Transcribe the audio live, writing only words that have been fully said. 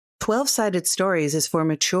12-Sided Stories is for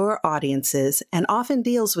mature audiences and often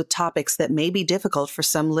deals with topics that may be difficult for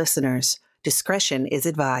some listeners. Discretion is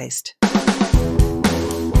advised.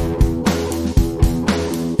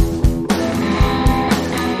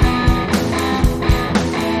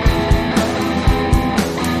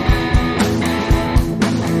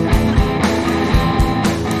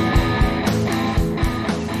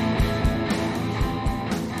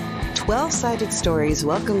 Twelve-Sided Stories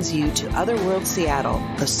welcomes you to Otherworld Seattle,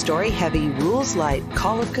 a story-heavy, rules-light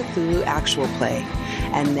Call of Cthulhu actual play.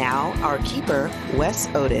 And now, our keeper, Wes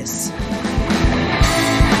Otis.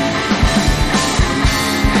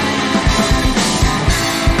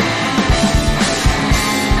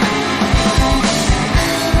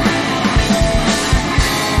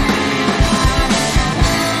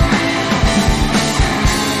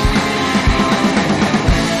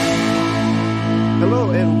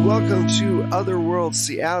 Welcome to Otherworld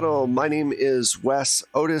Seattle. My name is Wes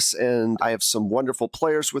Otis, and I have some wonderful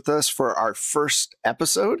players with us for our first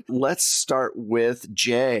episode. Let's start with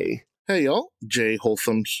Jay. Hey y'all, Jay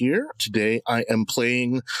Holtham here. Today I am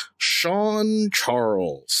playing Sean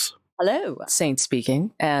Charles. Hello, Saint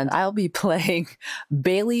speaking, and I'll be playing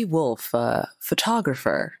Bailey Wolf, a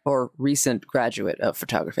photographer or recent graduate of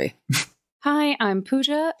photography. Hi, I'm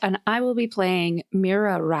Pooja, and I will be playing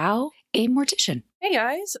Mira Rao, a mortician. Hey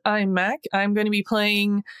guys, I'm Mac. I'm going to be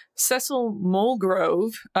playing Cecil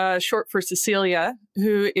Mulgrove, short for Cecilia,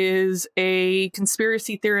 who is a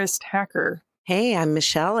conspiracy theorist hacker. Hey, I'm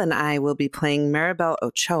Michelle, and I will be playing Maribel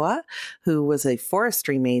Ochoa, who was a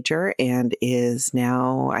forestry major and is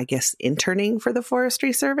now, I guess, interning for the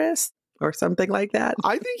Forestry Service or something like that.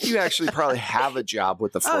 I think you actually probably have a job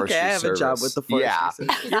with the Forestry Service. Okay, I have a job with the Forestry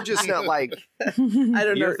Service. You're just not like... I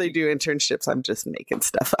don't know if they do internships. I'm just making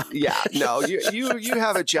stuff up. Yeah, no, you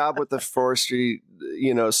have a job with the Forestry,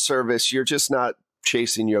 Service. You're just not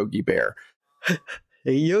chasing Yogi Bear.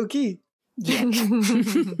 Hey, Yogi.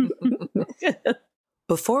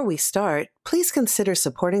 Before we start, please consider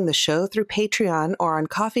supporting the show through Patreon or on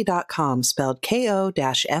coffee.com, spelled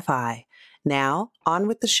ko-fi. Now, on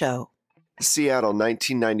with the show. Seattle,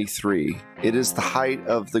 1993. It is the height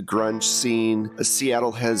of the grunge scene.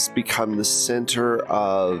 Seattle has become the center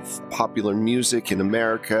of popular music in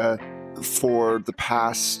America. For the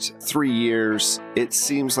past 3 years, it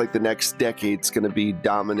seems like the next decade's going to be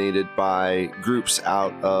dominated by groups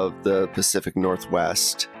out of the Pacific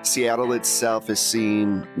Northwest. Seattle itself has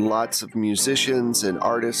seen lots of musicians and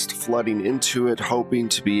artists flooding into it, hoping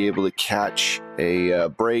to be able to catch a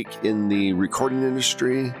break in the recording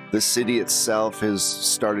industry. The city itself has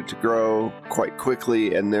started to grow quite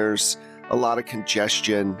quickly, and there's a lot of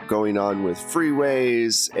congestion going on with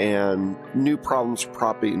freeways and new problems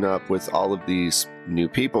propping up with all of these new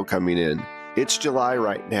people coming in. It's July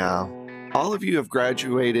right now. All of you have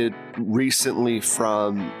graduated recently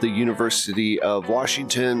from the University of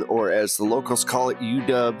Washington, or as the locals call it,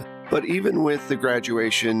 UW. But even with the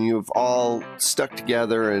graduation, you've all stuck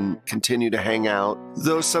together and continue to hang out.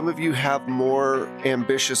 Though some of you have more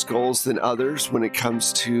ambitious goals than others when it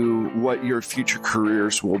comes to what your future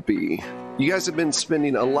careers will be. You guys have been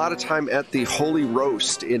spending a lot of time at the Holy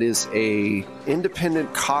Roast. It is a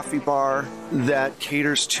independent coffee bar that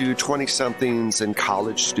caters to 20-somethings and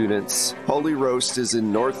college students. Holy Roast is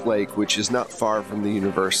in North Lake, which is not far from the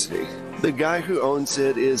university. The guy who owns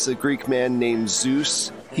it is a Greek man named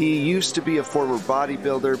Zeus. He used to be a former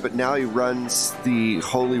bodybuilder, but now he runs the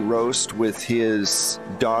Holy Roast with his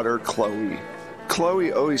daughter, Chloe.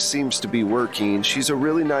 Chloe always seems to be working. She's a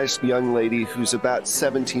really nice young lady who's about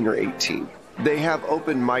 17 or 18. They have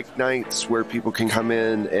open mic nights where people can come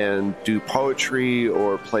in and do poetry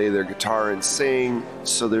or play their guitar and sing,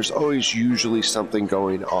 so there's always usually something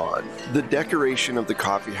going on. The decoration of the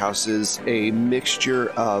coffee house is a mixture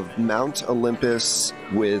of Mount Olympus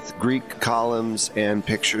with Greek columns and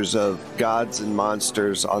pictures of gods and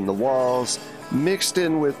monsters on the walls, mixed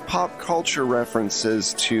in with pop culture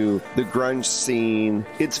references to the grunge scene.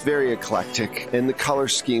 It's very eclectic, and the color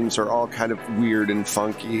schemes are all kind of weird and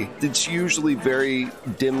funky. It's usually very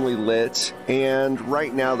dimly lit, and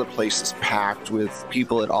right now the place is packed with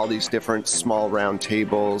people at all these different small round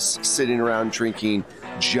tables, sitting around drinking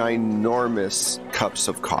ginormous cups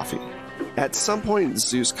of coffee. At some point,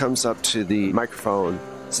 Zeus comes up to the microphone.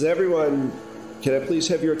 Says, "Everyone, can I please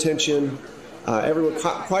have your attention? Everyone,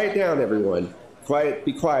 quiet down, everyone. Quiet,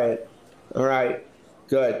 be quiet. All right,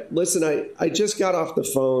 good. Listen, I just got off the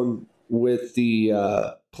phone with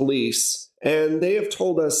the police, and they have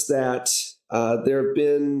told us that there have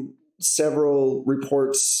been several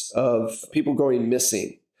reports of people going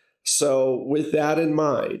missing. So with that in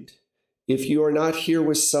mind, if you are not here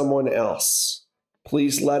with someone else,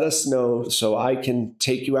 please let us know so I can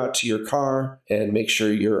take you out to your car and make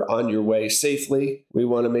sure you're on your way safely. We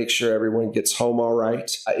want to make sure everyone gets home all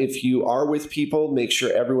right. If you are with people, make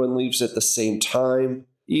sure everyone leaves at the same time.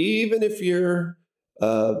 Even if you're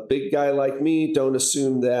a big guy like me, don't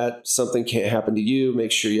assume that something can't happen to you.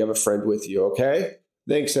 Make sure you have a friend with you, okay?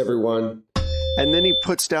 Thanks, everyone. And then he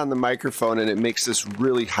puts down the microphone and it makes this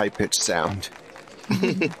really high-pitched sound.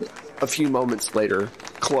 A few moments later,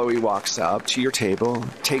 Chloe walks up to your table,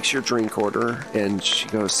 takes your drink order, and she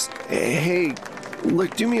goes, hey,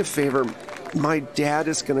 look, do me a favor. My dad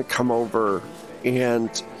is going to come over, and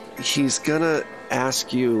he's going to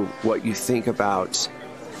ask you what you think about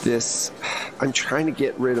this. I'm trying to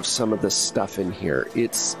get rid of some of this stuff in here.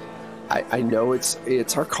 I know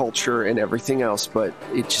it's our culture and everything else, but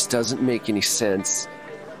it just doesn't make any sense.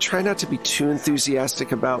 Try not to be too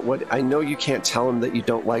enthusiastic about what... I know you can't tell him that you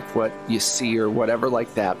don't like what you see or whatever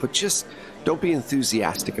like that, but just don't be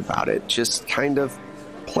enthusiastic about it. Just kind of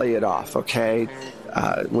play it off, okay?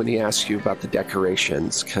 When he asks you about the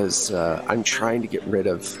decorations, because I'm trying to get rid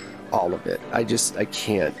of all of it. I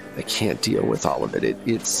can't deal with all of it.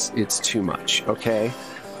 It's too much, okay?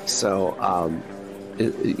 So,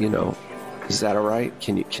 is that all right?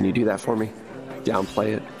 Can you do that for me?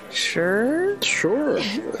 Downplay it? Sure.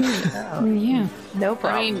 Yeah. No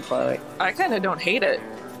problem, I mean, Chloe. I kind of don't hate it.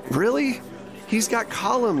 Really? He's got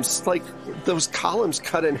columns, like those columns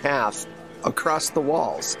cut in half across the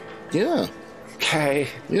walls. Yeah. Okay.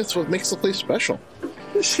 Yeah, that's what makes the place special.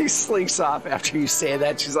 She slinks off after you say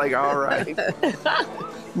that. She's like, all right.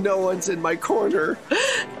 No one's in my corner.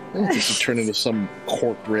 This will turn into some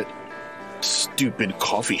corporate, stupid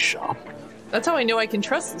coffee shop. That's how I know I can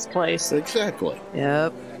trust this place. Exactly.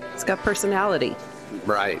 Yep. It's got personality.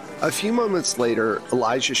 Right. A few moments later,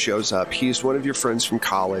 Elijah shows up. He's one of your friends from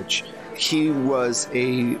college. He was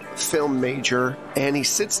a film major, and he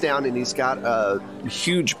sits down and he's got a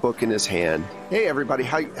huge book in his hand. Hey, everybody,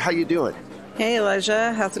 how you doing? Hey,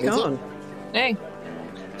 Elijah. How's it going? Hey.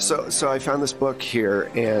 So I found this book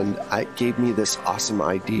here, and it gave me this awesome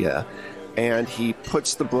idea. And he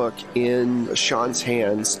puts the book in Sean's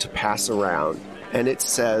hands to pass around. And it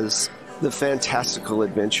says, The Fantastical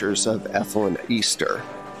Adventures of Ethel and Easter,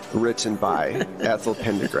 written by Ethel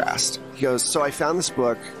Pendergrast. He goes, so I found this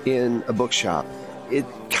book in a bookshop. It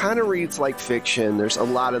kind of reads like fiction. There's a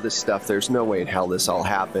lot of this stuff. There's no way in hell this all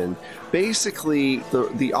happened. Basically,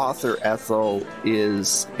 the author, Ethel,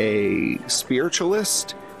 is a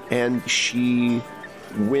spiritualist, and she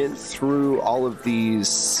went through all of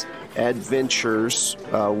these adventures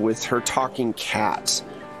with her talking cat.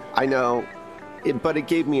 I know, but it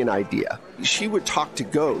gave me an idea. She would talk to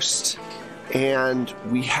ghosts, and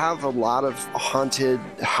we have a lot of haunted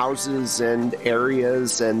houses and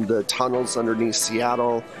areas, and the tunnels underneath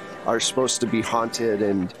Seattle are supposed to be haunted.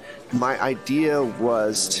 And my idea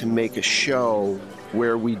was to make a show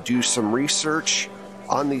where we do some research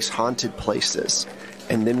on these haunted places,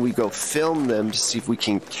 and then we go film them to see if we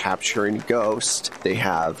can capture any ghost. They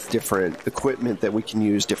have different equipment that we can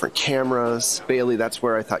use, different cameras. Bailey, that's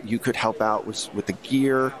where I thought you could help out with the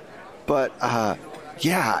gear. But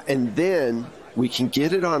yeah, and then we can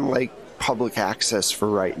get it on like public access for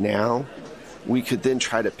right now. We could then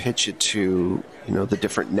try to pitch it to, the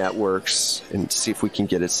different networks and see if we can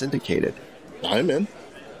get it syndicated. I'm in.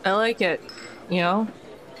 I like it.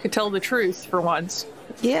 Could tell the truth for once.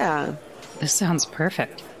 Yeah. This sounds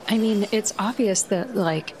perfect. I mean, it's obvious that,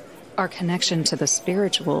 our connection to the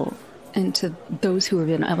spiritual and to those who have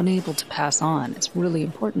been unable to pass on is really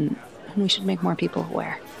important, and we should make more people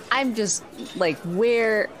aware. I'm just,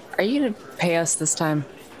 where... Are you going to pay us this time?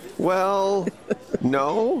 Well,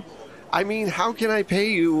 no. I mean, how can I pay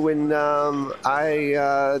you when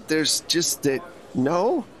there's just that...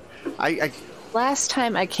 No? I Last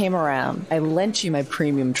time I came around, I lent you my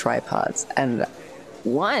premium tripods, and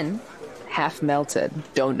one half melted.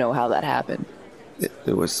 Don't know how that happened.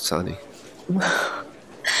 It was sunny.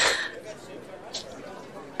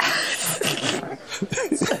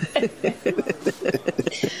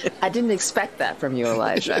 I didn't expect that from you,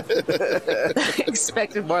 Elijah. I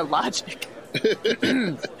expected more logic.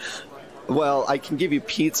 Well, I can give you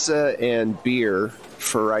pizza and beer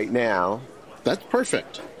for right now. That's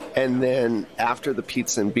perfect. And then after the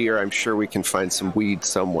pizza and beer, I'm sure we can find some weed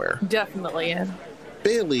somewhere. Definitely in.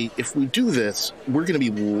 Bailey, if we do this, we're going to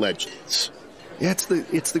be legends. Yeah,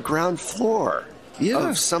 it's the ground floor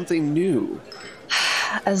of something new.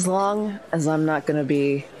 As long as I'm not going to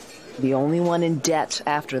be the only one in debt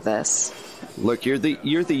after this. Look, you're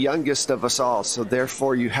the youngest of us all, so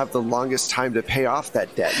therefore you have the longest time to pay off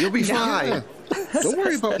that debt. You'll be fine. Don't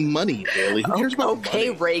worry about money, Bailey. Who cares about okay,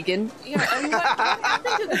 money? Reagan. Yeah, I mean, what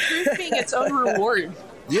happened to the truth being its own reward?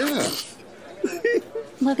 Yeah.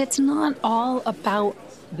 Look, it's not all about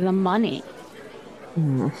the money.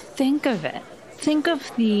 Think of it. Think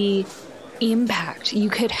of the impact you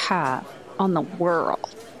could have on the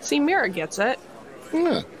world. See, Mira gets it.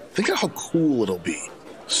 Yeah. Think of how cool it'll be.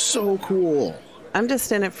 So cool. I'm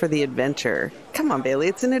just in it for the adventure. Come on, Bailey,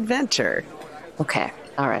 it's an adventure. Okay,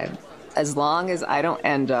 all right. As long as I don't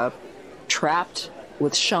end up trapped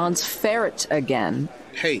with Sean's ferret again.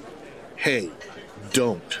 Hey,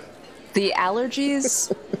 don't. The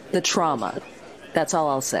allergies, the trauma. That's all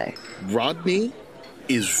I'll say. Rodney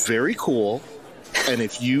is very cool, and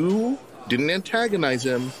if you didn't antagonize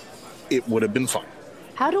him, it would have been fine.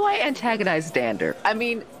 How do I antagonize Dander? I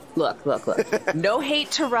mean, look. No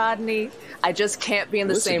hate to Rodney. I just can't be in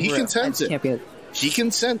the same room. He can sense it. Can't be He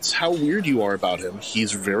can sense how weird you are about him.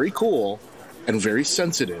 He's very cool and very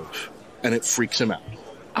sensitive, and it freaks him out.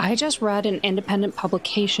 I just read an independent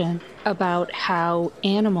publication about how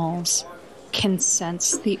animals can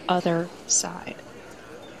sense the other side.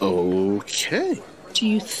 Okay. Do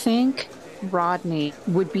you think Rodney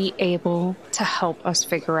would be able to help us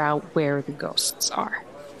figure out where the ghosts are?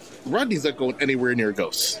 Rodney's not going anywhere near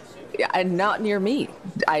ghosts. Yeah, and not near me.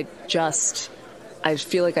 I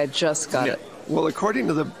feel like I just got it. Well, according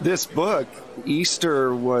to this book,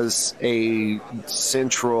 Easter was a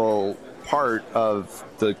central part of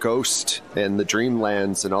the ghost and the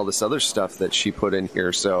dreamlands and all this other stuff that she put in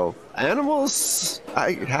here. So animals,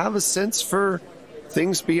 I have a sense for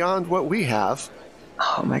things beyond what we have.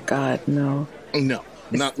 Oh my God, no. No,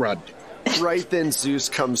 not Rodney. Right then, Zeus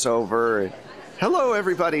comes over. And, hello,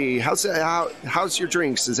 everybody. How's your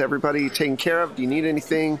drinks? Is everybody taken care of? Do you need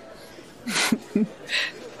anything?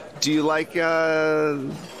 Do you like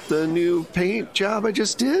the new paint job I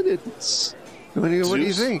just did? What do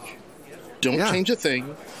you think? Don't change a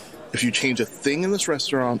thing. If you change a thing in this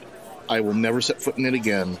restaurant, I will never set foot in it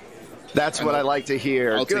again. That's what I like to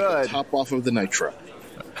hear. I'll Good. take the top off of the nitro.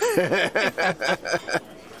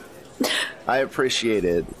 I appreciate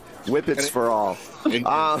it. Whippets for all.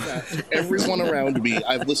 Everyone around me,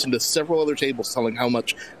 I've listened to several other tables telling how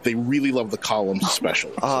much they really love the columns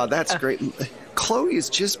especially. Oh, that's great. Chloe has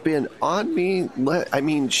just been on me. I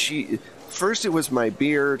mean, first it was my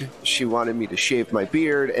beard. She wanted me to shave my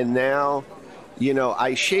beard, and now,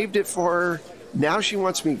 I shaved it for her. Now she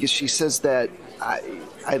wants me. She says that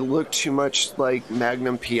I look too much like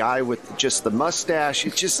Magnum PI with just the mustache.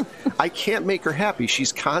 It's just I can't make her happy.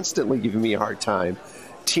 She's constantly giving me a hard time.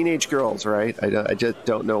 Teenage girls, right? I just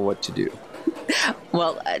don't know what to do.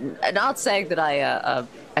 Well, I'm not saying that I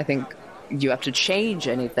think you have to change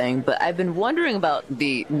anything, but I've been wondering about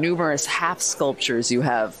the numerous half sculptures you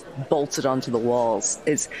have bolted onto the walls.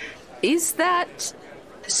 Is that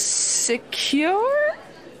secure?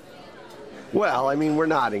 Well, I mean, we're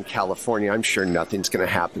not in California. I'm sure nothing's going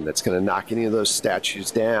to happen that's going to knock any of those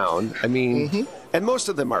statues down. I mean, and most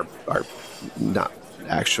of them are not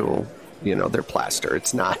actual, they're plaster.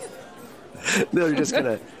 It's not, they're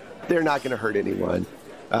not going to hurt anyone.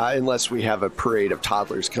 Unless we have a parade of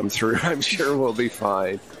toddlers come through, I'm sure we'll be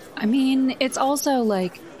fine. I mean, it's also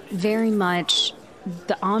very much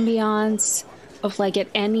the ambiance of at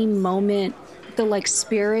any moment, the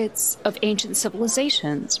spirits of ancient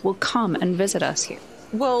civilizations will come and visit us here.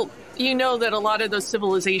 Well, you know that a lot of those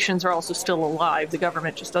civilizations are also still alive. The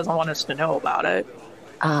government just doesn't want us to know about it.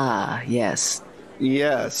 Ah, yes.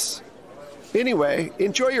 Yes. Anyway,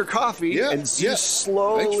 enjoy your coffee, and Zeus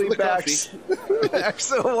slowly backs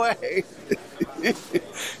away.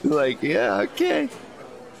 Okay.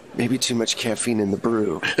 Maybe too much caffeine in the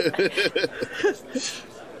brew.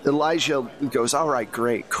 Elijah goes, all right,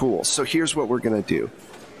 great, cool. So here's what we're going to do.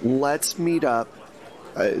 Let's meet up.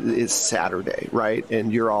 It's Saturday, right?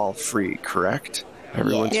 And you're all free, correct?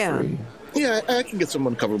 Everyone's free. Yeah, I can get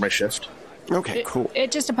someone to cover my shift. Okay, cool.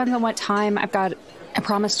 It just depends on what time. I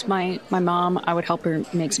promised my mom I would help her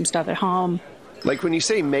make some stuff at home. Like when you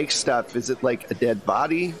say make stuff, is it like a dead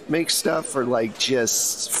body make stuff or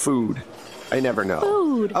just food? I never know.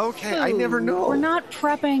 Food. Okay, food. I never know. We're not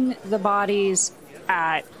prepping the bodies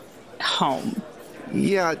at home.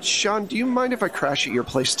 Yeah, Sean, do you mind if I crash at your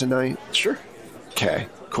place tonight? Sure. Okay,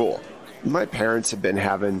 cool. My parents have been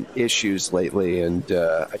having issues lately, and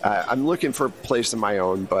I'm looking for a place of my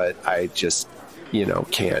own, but I just,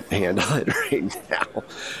 can't handle it right now.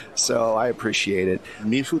 So I appreciate it.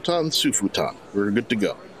 Mi futan, su futan. We're good to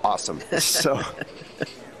go. Awesome. So,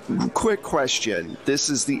 quick question. This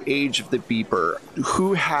is the age of the beeper.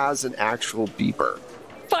 Who has an actual beeper?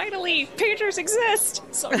 Finally, pagers exist.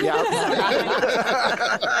 So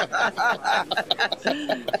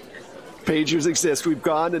Pagers exist. We've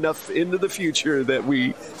gone enough into the future that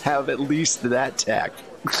we have at least that tech.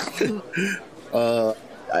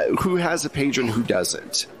 Who has a pager and who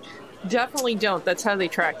doesn't? Definitely don't. That's how they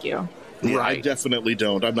track you. Yeah, Right. I definitely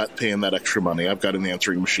don't. I'm not paying that extra money. I've got an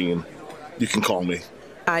answering machine. You can call me.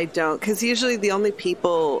 I don't, because usually the only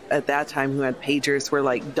people at that time who had pagers were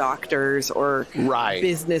like doctors or Right.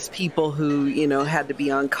 business people who, had to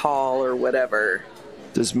be on call or whatever.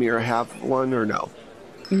 Does Mira have one or no?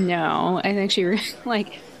 no, I think she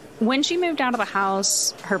when she moved out of the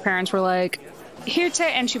house, her parents were like, "Here,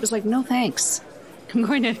 and she was like, "No, thanks. I'm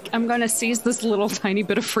going to seize this little tiny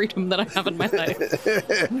bit of freedom that I have in my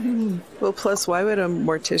life." Well, plus, why would a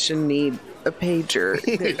mortician need a pager?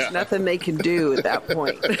 There's nothing they can do at that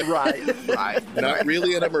point. Right. Not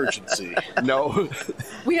really an emergency. No.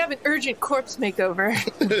 We have an urgent corpse makeover.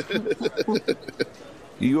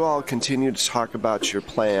 You all continue to talk about your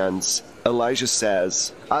plans. Elijah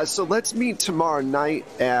says, so let's meet tomorrow night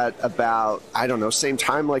at about, I don't know, same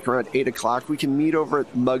time, like around 8 o'clock. We can meet over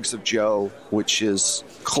at Mugs of Joe, which is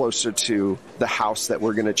closer to the house that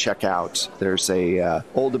we're going to check out. There's a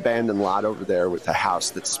old abandoned lot over there with a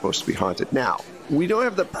house that's supposed to be haunted. Now, we don't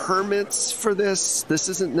have the permits for this. This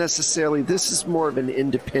is more of an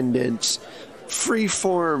independent,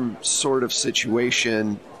 free-form sort of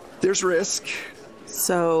situation. There's risk.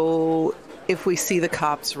 So, if we see the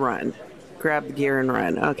cops, run. Grab the gear and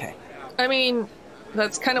run. Okay. I mean,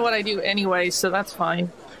 that's kind of what I do anyway, so that's fine.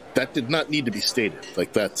 That did not need to be stated.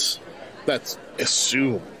 Like, that's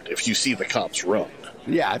assumed if you see the cops run.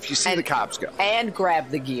 Yeah, if you see the cops go. And grab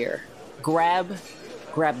the gear. Grab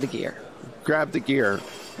the gear. Grab the gear.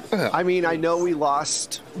 I mean, I know we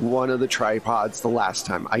lost one of the tripods the last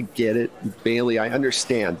time. I get it, Bailey, I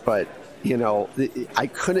understand, but I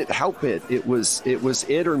couldn't help it. It was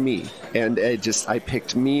it or me, and I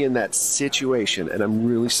picked me in that situation, and I'm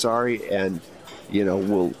really sorry. And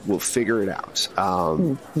we'll figure it out.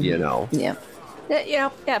 Yeah.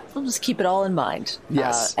 We'll just keep it all in mind.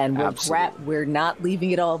 Yes, and absolutely. we're not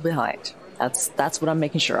leaving it all behind. That's what I'm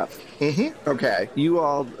making sure of. Mm-hmm. Okay, you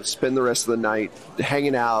all spend the rest of the night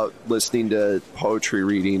hanging out, listening to poetry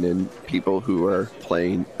reading and people who are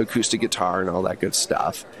playing acoustic guitar and all that good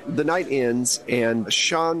stuff. The night ends, and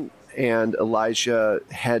Sean and Elijah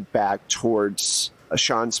head back towards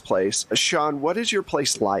Sean's place. Sean, what is your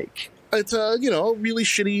place like? It's a really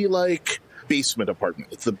shitty basement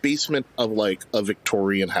apartment. It's the basement of a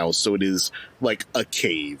Victorian house, so it is like a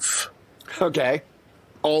cave. Okay.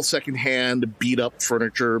 All secondhand, beat up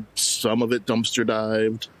furniture, some of it dumpster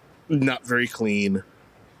dived, not very clean.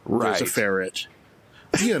 Right. There's a ferret.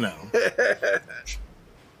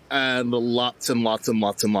 And lots and lots and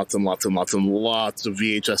lots and lots and lots and lots and lots of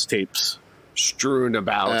VHS tapes. Strewn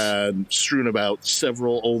about.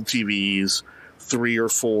 Several old TVs, 3 or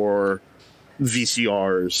 4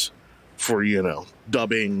 VCRs for,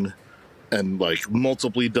 dubbing and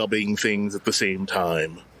multiply dubbing things at the same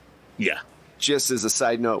time. Yeah. Just as a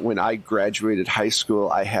side note, when I graduated high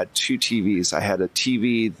school, I had 2 TVs. I had a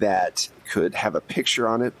TV that could have a picture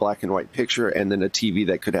on it, black and white picture, and then a TV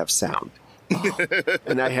that could have sound.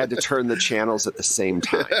 And I had to turn the channels at the same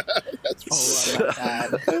time. I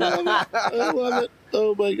love it.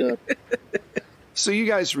 Oh my God. So you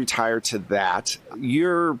guys retire to that.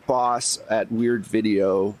 Your boss at Weird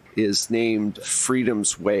Video is named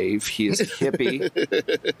Freedom's Wave. He is a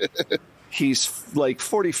hippie. He's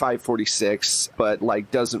 45, 46, but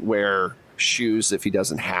doesn't wear shoes if he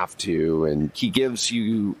doesn't have to. And he gives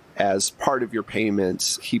you, as part of your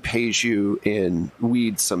payments, he pays you in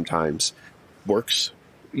weed sometimes. Works.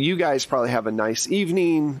 You guys probably have a nice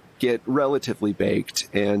evening, get relatively baked,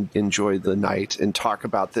 and enjoy the night and talk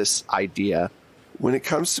about this idea. When it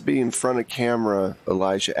comes to being in front of camera,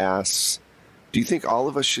 Elijah asks, do you think all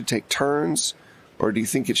of us should take turns? Or do you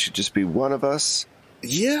think it should just be one of us?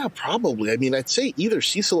 Yeah, probably. I mean, I'd say either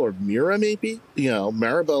Cecil or Mira, maybe.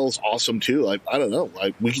 Maribel's awesome, too. I don't know.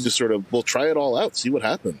 We can just we'll try it all out, see what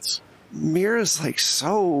happens. Mira's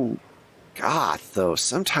so goth, though.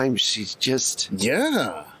 Sometimes she's just...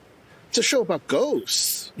 Yeah. It's a show about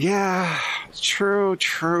ghosts. Yeah, true.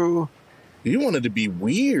 You wanted to be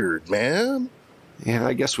weird, man. Yeah,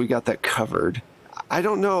 I guess we got that covered. I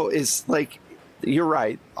don't know. It's you're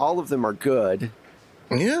right. All of them are good.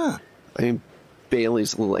 Yeah. I mean,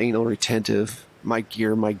 Bailey's a little anal retentive. My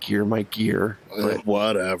gear. But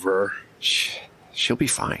whatever. She'll be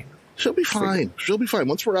fine. She'll be fine.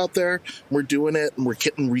 Once we're out there, we're doing it, and we're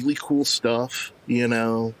getting really cool stuff,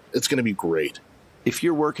 it's going to be great. if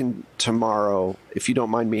you're working tomorrow, if you don't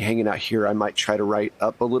mind me hanging out here, I might try to write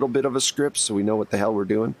up a little bit of a script so we know what the hell we're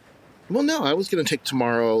doing. Well, no, I was going to take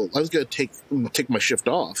tomorrow. I was going to take my shift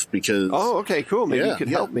off because. Oh, okay, cool. Maybe you could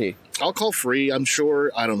help me. I'll call free. I'm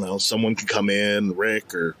sure. I don't know. Someone can come in,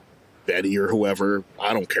 Rick or Betty or whoever.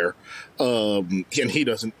 I don't care. And he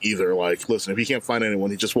doesn't either. Like, listen, if he can't find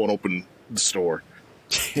anyone, he just won't open the store.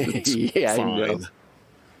 Yeah, fine. I know.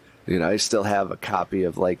 You know, I still have a copy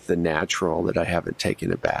of like The Natural that I haven't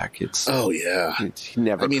taken it back. It's he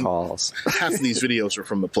never calls. Half of these videos are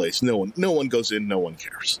from the place. No one goes in. No one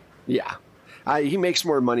cares. Yeah, he makes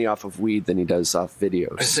more money off of weed than he does off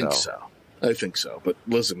videos. I think so. But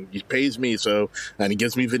listen, he pays me and he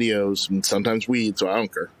gives me videos and sometimes weed, so I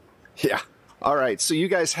don't care. Yeah. All right. So you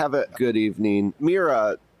guys have a good evening.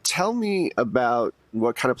 Mira, tell me about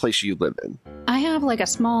what kind of place you live in. I have like a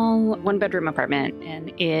small 1-bedroom apartment,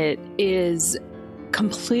 and it is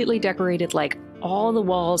completely decorated. Like all the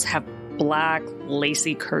walls have black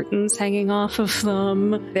lacy curtains hanging off of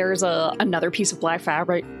them. There's another piece of black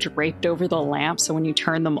fabric draped over the lamp, so when you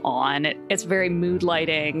turn them on, it's very mood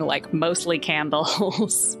lighting, like mostly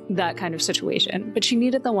candles, that kind of situation. But she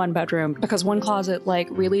needed the 1-bedroom because one closet like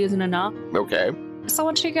really isn't enough. Okay. So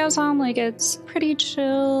when she goes home, like it's pretty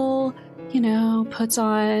chill, puts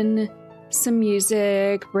on some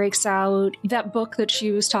music, breaks out that book that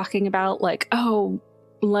she was talking about, like, oh,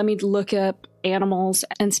 let me look up animals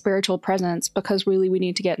and spiritual presence because really we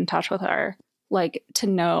need to get in touch with her, like to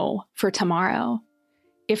know for tomorrow.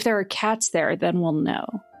 If there are cats there, then we'll know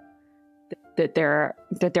that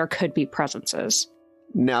there could be presences.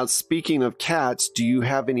 Now, speaking of cats, do you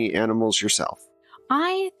have any animals yourself?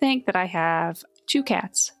 I think that I have 2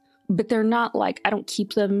 cats, but they're not like, I don't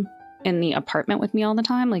keep them in the apartment with me all the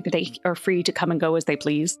time. Like they are free to come and go as they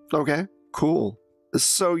please. Okay, cool.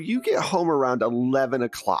 So you get home around 11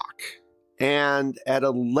 o'clock, and at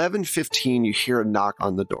 11:15, you hear a knock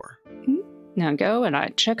on the door. Now I go and I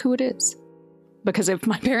check who it is. Because if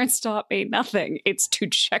my parents taught me nothing, it's to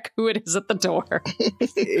check who it is at the door.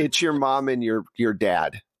 It's your mom and your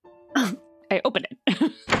dad. I open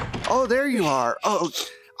it. Oh, there you are. Oh,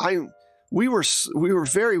 we were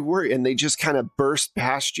very worried, and they just kind of burst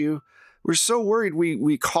past you. We're so worried.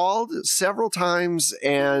 We called several times,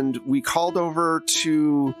 and we called over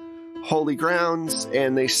to Holy Grounds,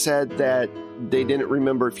 and they said that they didn't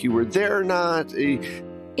remember if you were there or not.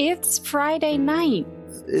 It's Friday night.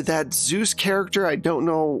 That Zeus character, I don't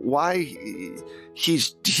know why.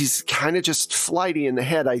 He's kind of just flighty in the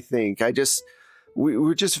head, I think.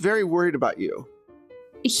 We're just very worried about you.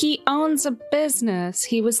 He owns a business.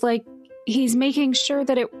 He was like, he's making sure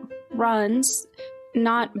that it runs,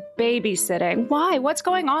 not babysitting. Why? What's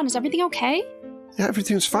going on? Is everything okay? Yeah,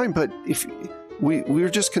 everything's fine, but if we were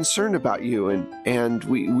just concerned about you, and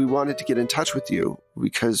we wanted to get in touch with you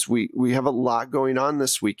because we have a lot going on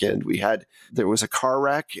this weekend. There was a car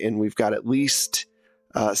wreck, and we've got at least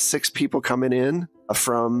 6 people coming in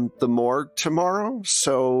from the morgue tomorrow.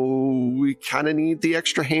 So we kind of need the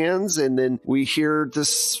extra hands. And then we hear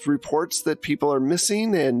this reports that people are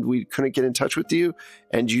missing, and we couldn't get in touch with you.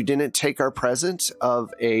 And you didn't take our present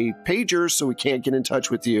of a pager, so we can't get in touch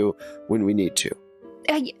with you when we need to.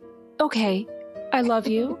 Okay, I love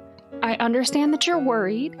you. I understand that you're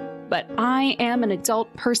worried, but I am an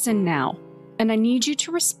adult person now. And I need you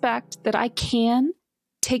to respect that I can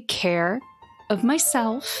take care of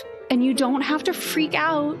myself, and you don't have to freak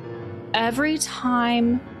out every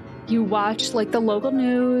time you watch like the local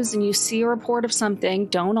news and you see a report of something.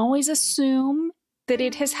 Don't always assume that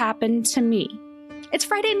it has happened to me. It's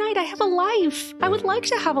Friday night. I have a life. I would like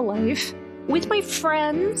to have a life with my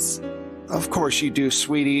friends. Of course you do,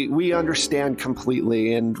 sweetie. We understand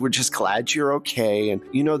completely, and we're just glad you're okay. And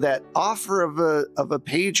that offer of a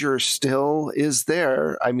pager still is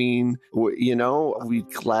there. I mean,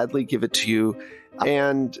 we'd gladly give it to you.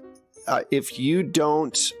 And if you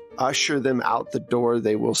don't usher them out the door,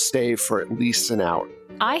 they will stay for at least an hour.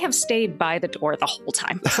 I have stayed by the door the whole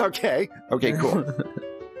time. Okay, cool.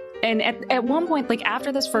 And at one point, like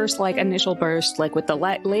after this first like initial burst, like with the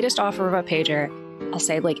latest offer of a pager, I'll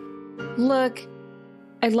say like, look,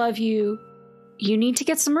 I love you. You need to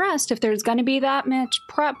get some rest. If there's going to be that much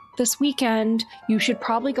prep this weekend, you should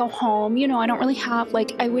probably go home. I don't really have,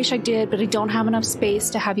 I wish I did, but I don't have enough space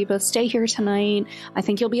to have you both stay here tonight. I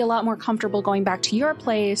think you'll be a lot more comfortable going back to your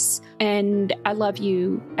place. And I love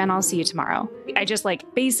you, and I'll see you tomorrow. I just,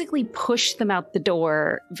 basically push them out the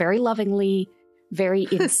door very lovingly, very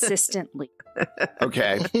insistently.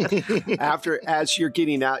 Okay. As you're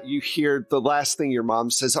getting out, you hear the last thing your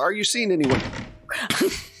mom says, "Are you seeing anyone?"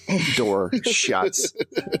 Door shuts.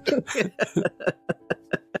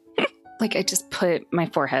 Like, I just put my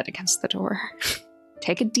forehead against the door.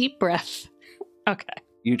 Take a deep breath. Okay.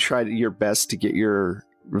 You tried your best to get your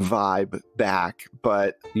vibe back,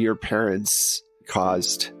 but your parents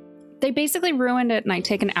caused... They basically ruined it, and I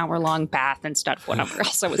take an hour-long bath instead of whatever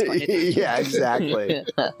else I was going to do. Yeah, exactly.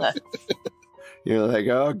 You're like,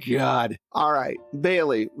 oh, God. All right.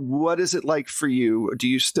 Bailey, what is it like for you? Do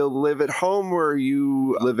you still live at home, or are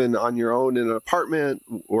you living on your own in an apartment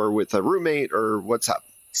or with a roommate, or what's up?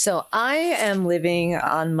 So I am living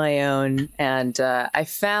on my own, and I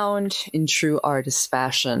found in true artist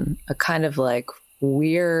fashion a kind of like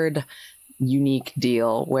weird, unique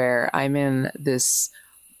deal where I'm in this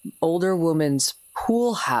older woman's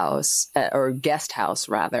pool house, or guest house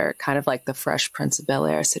rather, kind of like the Fresh Prince of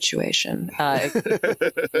Bel-Air situation.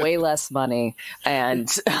 Way less money, and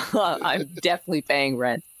I'm definitely paying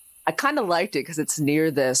rent. I kind of liked it because it's near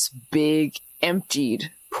this big emptied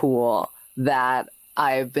pool that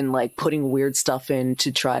I've been like putting weird stuff in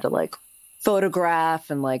to try to like photograph,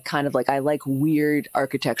 and like kind of like I like weird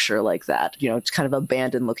architecture like that, you know, it's kind of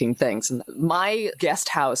abandoned looking things. And my guest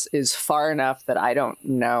house is far enough that I don't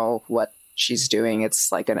know what she's doing.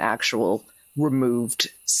 It's like an actual removed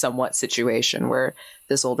somewhat situation where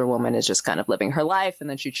this older woman is just kind of living her life, and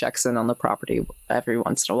then she checks in on the property every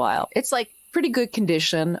once in a while. It's like pretty good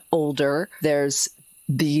condition, older. There's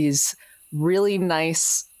these really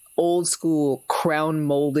nice old school crown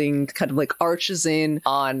molding kind of like arches in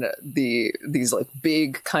on these like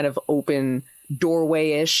big kind of open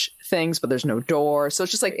doorway-ish things, but there's no door. So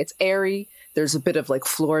it's just like, it's airy. There's a bit of like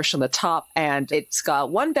flourish on the top, and it's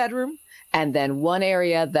got one bedroom and then one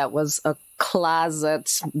area that was a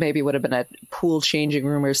closet, maybe would have been a pool changing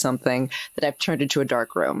room or something, that I've turned into a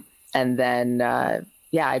dark room. And then,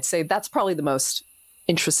 yeah, I'd say that's probably the most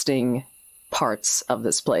interesting parts of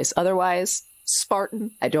this place. Otherwise,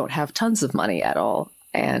 Spartan. I don't have tons of money at all,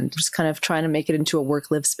 and just kind of trying to make it into a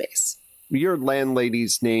work-live space. Your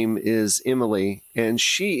landlady's name is Emily, and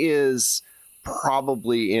she is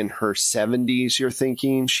probably in her 70s, you're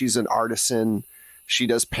thinking. She's an artisan. She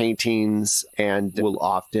does paintings and will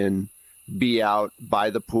often be out by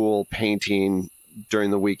the pool painting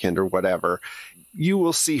during the weekend or whatever. You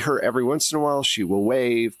will see her every once in a while. She will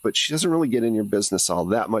wave, but she doesn't really get in your business all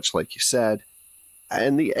that much, like you said.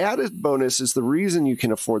 And the added bonus is the reason you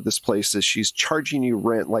can afford this place is she's charging you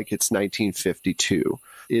rent like it's 1952.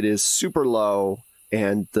 It is super low,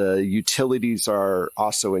 and the utilities are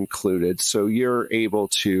also included. So you're able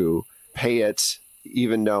to pay it,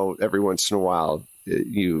 even though every once in a while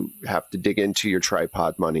you have to dig into your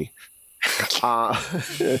tripod money.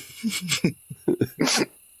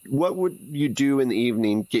 What would you do in the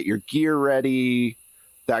evening? Get your gear ready,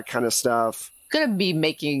 that kind of stuff? I'm going to be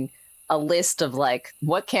making a list of like,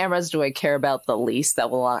 what cameras do I care about the least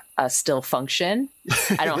that will still function?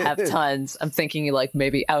 I don't have tons. I'm thinking like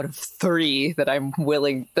maybe out of 3 that I'm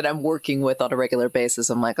working with on a regular basis.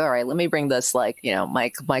 I'm like, all right, let me bring this, like, you know, my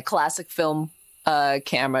classic film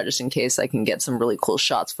camera, just in case I can get some really cool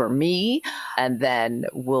shots for me. And then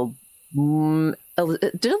we'll,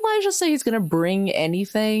 did Elijah say he's going to bring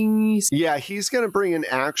anything? Yeah, he's going to bring an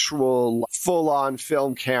actual full-on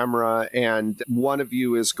film camera, and one of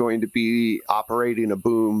you is going to be operating a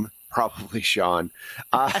boom, probably Sean.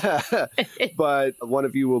 But one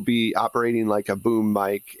of you will be operating like a boom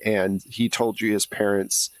mic, and he told you his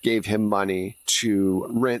parents gave him money to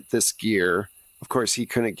rent this gear. Of course, he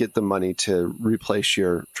couldn't get the money to replace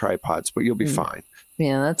your tripods, but you'll be fine.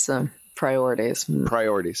 Yeah, that's priorities.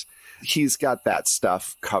 Priorities. He's got that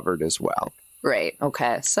stuff covered as well. Right.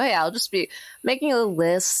 Okay. So yeah, I'll just be making a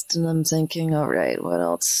list, and I'm thinking, all right, what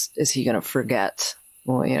else is he going to forget?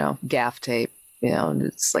 Well, you know, gaff tape, you know, and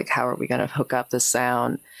it's like, how are we going to hook up the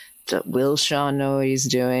sound? Will Sean know what he's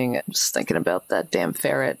doing? I'm just thinking about that damn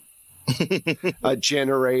ferret. A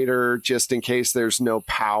generator, just in case there's no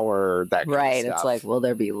power, that kind right. of stuff. It's like, will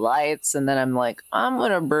there be lights? And then I'm like, I'm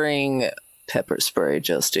going to bring pepper spray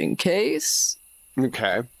just in case.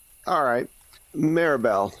 Okay. All right.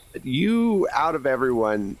 Maribel, you, out of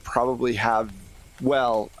everyone, probably have,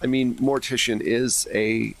 well, I mean, mortician is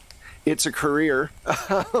it's a career,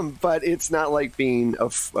 but it's not like being a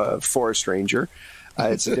forest ranger.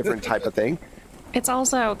 It's a different type of thing. It's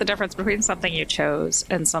also the difference between something you chose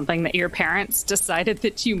and something that your parents decided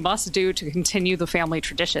that you must do to continue the family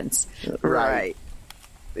traditions. Right.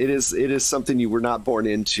 It is something you were not born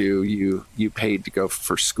into. You paid to go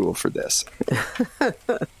for school for this.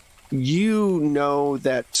 You know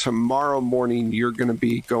that tomorrow morning you're going to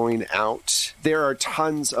be going out. There are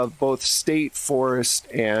tons of both state forest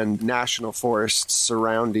and national forests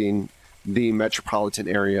surrounding the metropolitan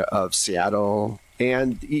area of Seattle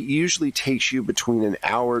And it usually takes you between an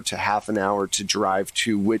hour to half an hour to drive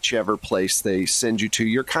to whichever place they send you to.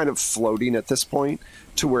 You're kind of floating at this point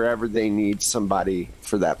to wherever they need somebody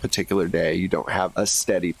for that particular day. You don't have a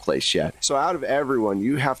steady place yet. So out of everyone,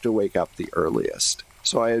 you have to wake up the earliest.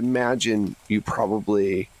 So I imagine you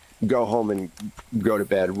probably go home and go to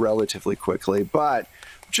bed relatively quickly. But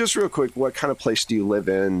just real quick, what kind of place do you live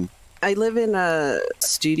in? I live in a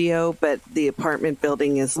studio, but the apartment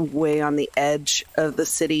building is way on the edge of the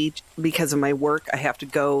city. Because of my work, I have to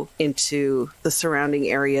go into the surrounding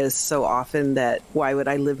areas so often that why would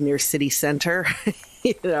I live near city center?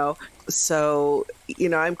 So,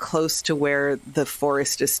 I'm close to where the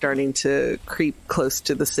forest is starting to creep close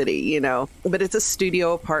to the city, But it's a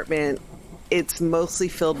studio apartment. It's mostly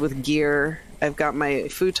filled with gear. I've got my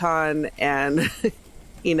futon and...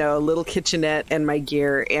 a little kitchenette and my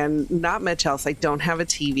gear and not much else. I don't have a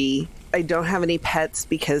TV. I don't have any pets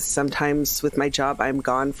because sometimes with my job, I'm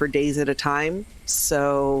gone for days at a time.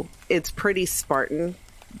 So it's pretty Spartan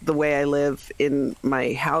the way I live in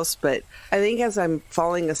my house. But I think as I'm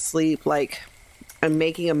falling asleep, I'm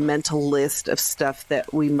making a mental list of stuff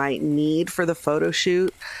that we might need for the photo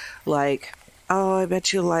shoot. Oh, I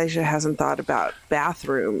bet you Elijah hasn't thought about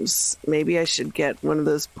bathrooms. Maybe I should get one of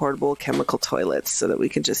those portable chemical toilets so that we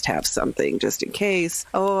can just have something just in case.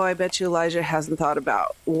 Oh, I bet you Elijah hasn't thought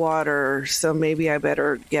about water, so maybe I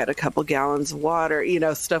better get a couple gallons of water,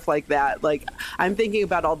 stuff like that. I'm thinking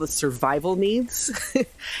about all the survival needs.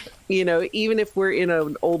 Even if we're in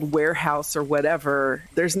an old warehouse or whatever,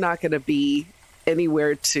 there's not going to be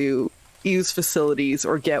anywhere to use facilities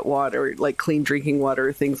or get water, like clean drinking water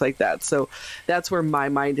or things like that. So that's where my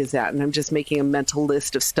mind is at. And I'm just making a mental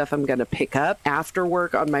list of stuff I'm going to pick up after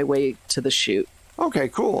work on my way to the shoot. Okay,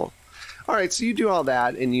 cool. All right, so you do all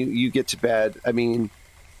that and you get to bed. I mean,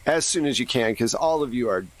 as soon as you can, because all of you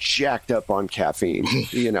are jacked up on caffeine.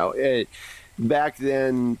 Back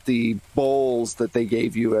then, the bowls that they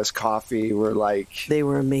gave you as coffee were They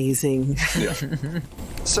were amazing. Yeah.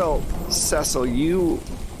 So, Cecil, you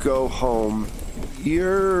go home.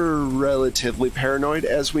 You're relatively paranoid,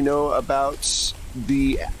 as we know, about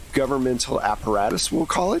the governmental apparatus, we'll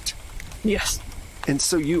call it. Yes. And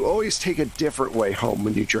so you always take a different way home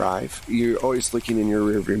when you drive. You're always looking in your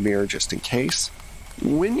rearview mirror just in case.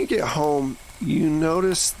 When you get home, you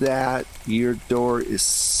notice that your door is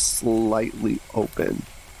slightly open.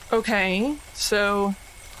 Okay, so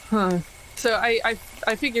I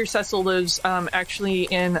figure Cecil lives actually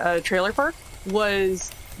in a trailer park,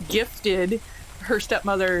 was gifted her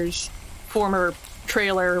stepmother's former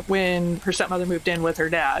trailer when her stepmother moved in with her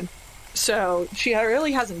dad. So she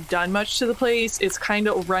really hasn't done much to the place. It's kind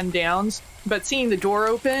of run down, but seeing the door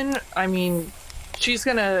open, I mean, she's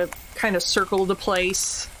gonna kind of circle the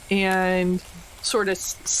place and sort of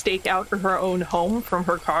stake out her own home from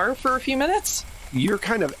her car for a few minutes. You're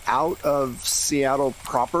kind of out of Seattle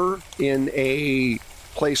proper in a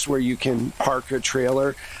place where you can park a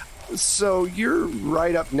trailer. So you're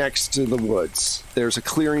right up next to the woods. There's a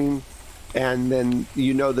clearing, and then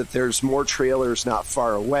you know that there's more trailers not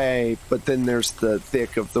far away, but then there's the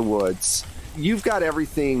thick of the woods. You've got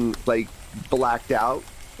everything blacked out.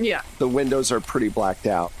 Yeah. The windows are pretty blacked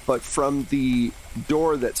out, but from the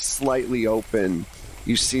door that's slightly open,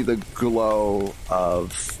 you see the glow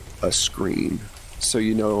of a screen. So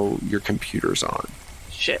you know your computer's on.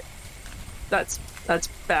 Shit. That's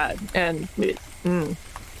bad. And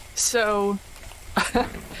so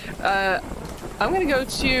I'm going to go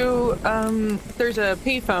to there's a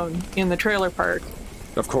payphone in the trailer park.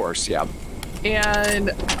 Of course, yeah.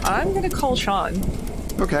 And I'm going to call Sean.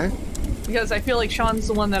 Okay. Because I feel like Sean's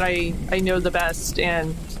the one that I know the best,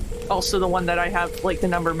 and also the one that I have the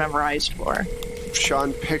number memorized for.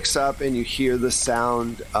 Sean picks up and you hear the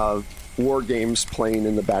sound of war games playing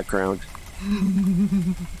in the background.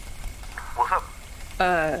 What's up?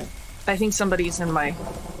 I think somebody's in my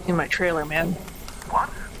trailer, man. What?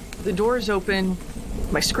 The door's open.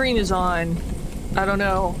 My screen is on. I don't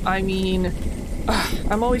know. I mean,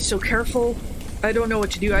 I'm always so careful. I don't know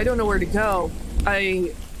what to do. I don't know where to go.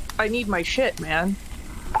 I need my shit, man.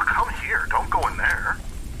 Well, come here. Don't go in there.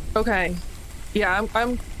 Okay. Yeah,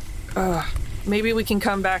 I'm maybe we can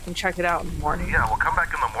come back and check it out in the morning. Yeah, we'll come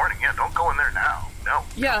back in the morning. Yeah, don't go in there now. No.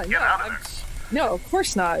 Yeah, Get out of there. No, of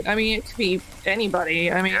course not. I mean, it could be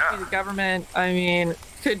anybody. I mean, it could be the government. I mean, it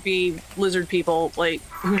could be lizard people. Yeah,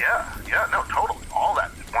 no, totally. All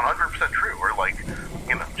that is 100% true. Or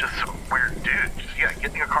just some weird dude. Just,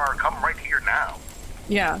 get in your car. Come right here now.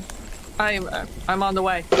 Yeah, I'm on the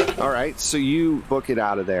way. All right, so you book it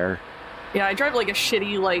out of there. Yeah, I drive like a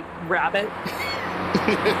shitty rabbit.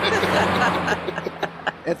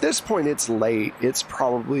 At this point, it's late. It's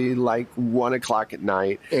probably like 1 o'clock at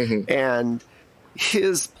night. And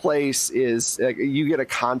his place is, you get a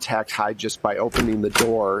contact high just by opening the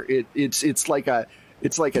door. It's like a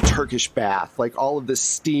Turkish bath. Like all of the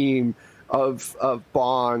steam of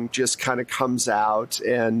bong just kind of comes out,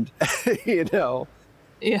 and you know.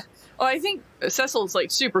 Yeah. Well, I think Cecil's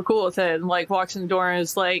like super cool with it, and like walks in the door and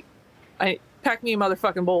is like, pack me a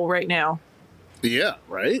motherfucking bowl right now. Yeah,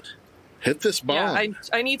 right? Hit this bomb. Yeah,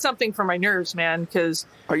 I need something for my nerves, man, because...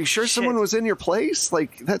 Are you sure someone was in your place?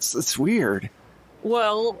 Like, that's weird.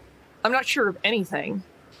 Well, I'm not sure of anything.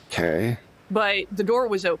 Okay. But the door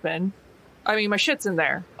was open. I mean, my shit's in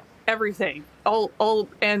there. Everything.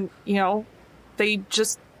 And, you know, they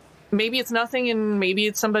just... Maybe it's nothing, and maybe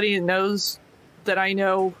it's somebody that knows that I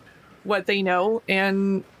know what they know,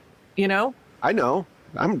 and, you know? I know.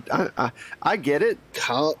 I get it.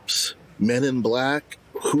 Cops, men in black,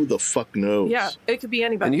 who the fuck knows? Yeah, it could be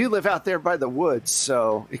anybody. And you live out there by the woods,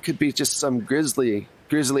 so it could be just some Grizzly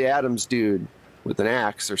Adams dude with an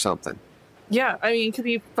axe or something. Yeah, I mean, it could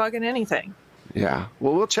be fucking anything. Yeah.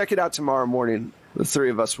 Well, we'll check it out tomorrow morning. The three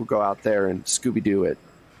of us will go out there and Scooby-Doo it.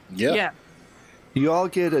 Yeah. You all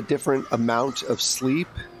get a different amount of sleep.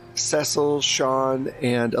 Cecil, Sean,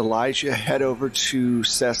 and Elijah head over to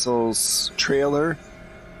Cecil's trailer,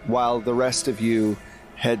 while the rest of you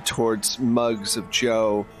head towards Mugs of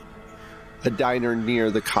Joe, a diner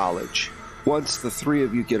near the college. Once the three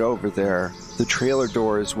of you get over there, the trailer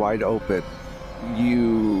door is wide open.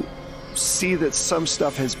 You see that some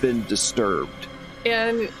stuff has been disturbed.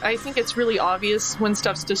 And I think it's really obvious when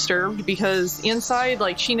stuff's disturbed, because inside,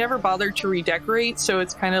 like, she never bothered to redecorate, so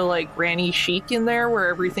it's kind of like granny chic in there, where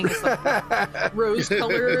everything is like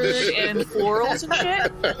rose-colored and florals and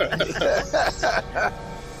shit.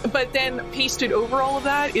 But then pasted over all of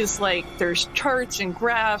that is like, there's charts and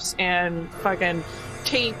graphs and fucking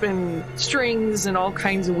tape and strings and all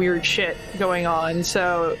kinds of weird shit going on.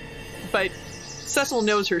 So, but Cecil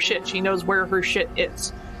knows her shit. She knows where her shit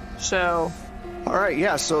is. So... All right,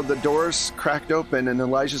 yeah, so the door's cracked open, and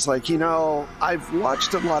Elijah's like, you know, I've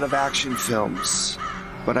watched a lot of action films,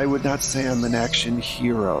 but I would not say I'm an action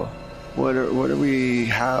hero. What are we,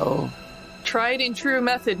 how? Tried and true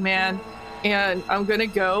method, man. And I'm gonna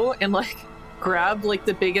go and, like, grab, like,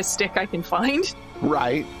 the biggest stick I can find.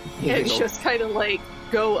 Right. And just kind of, like,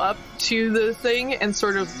 go up to the thing and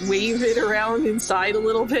sort of wave it around inside a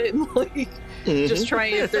little bit and, like... Just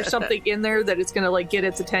trying, if there's something in there that it's going to, like, get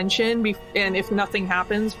its attention. And if nothing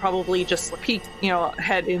happens, probably just peek, you know,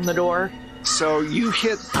 head in the door. So you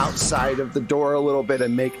hit outside of the door a little bit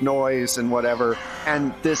and make noise and whatever.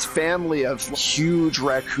 And this family of huge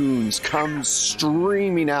raccoons comes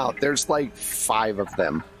streaming out. There's like 5 of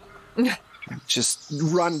them. Just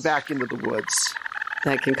run back into the woods.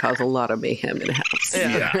 That can cause a lot of mayhem in a house.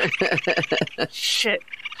 Yeah. Shit.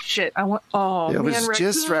 I want. Oh, it man, was raccoons.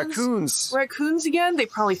 Just raccoons. Raccoons again? They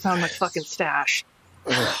probably found my fucking stash.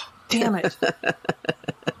 Damn it. Are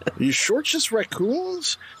you sure it's just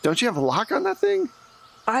raccoons? Don't you have a lock on that thing?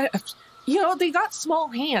 You know, they got small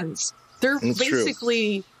hands. They're That's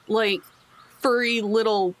basically true. Like furry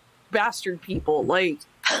little bastard people. Like,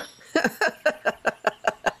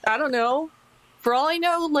 I don't know. For all I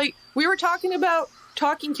know, like, we were talking about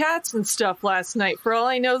talking cats and stuff last night. For all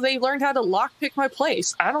I know, they learned how to lockpick my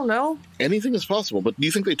place. I don't know. Anything is possible, but do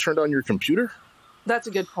you think they turned on your computer? That's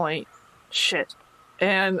a good point. Shit.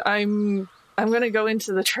 And I'm going to go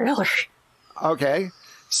into the trailer. Okay.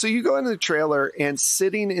 So you go into the trailer, and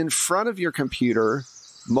sitting in front of your computer,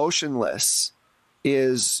 motionless,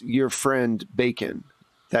 is your friend Bacon.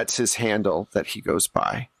 That's his handle that he goes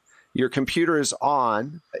by. Your computer is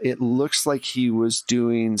on. It looks like he was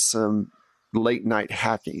doing some late night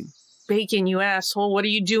hacking. Bacon, you asshole. What are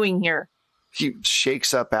you doing here? He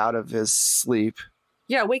shakes up out of his sleep.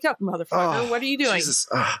 Yeah, wake up, motherfucker. What are you doing? Jesus.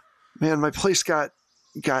 Man, my place got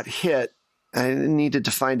hit. I needed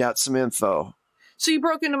to find out some info. So you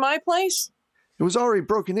broke into my place? It was already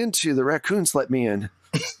broken into. The raccoons let me in.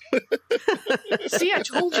 See, I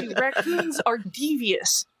told you, raccoons are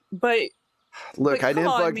devious. But look, I didn't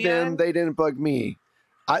bug them. They didn't bug me.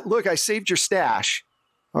 I saved your stash.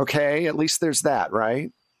 Okay, at least there's that, right?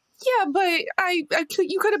 Yeah, but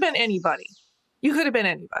you could have been anybody. You could have been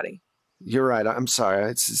anybody. You're right. I'm sorry.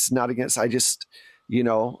 It's not against. I just, you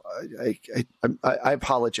know, I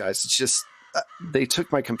apologize. It's just they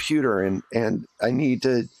took my computer and I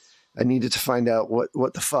needed to find out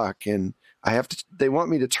what the fuck, and I have to. They want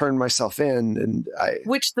me to turn myself in, and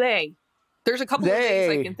Which they? There's a couple of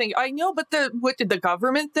things I can think. I know, but what did the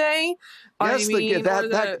government they? Yes,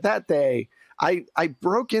 that they. I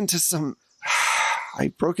broke into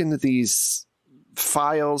these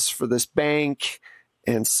files for this bank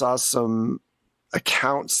and saw some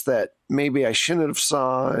accounts that maybe I shouldn't have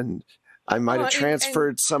saw, and I might have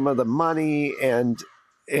transferred some of the money, and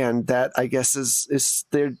that I guess is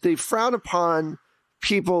they frown upon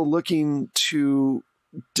people looking to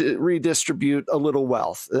redistribute a little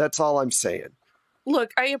wealth. That's all I'm saying.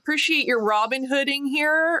 Look, I appreciate your Robin Hooding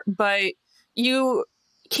here, but you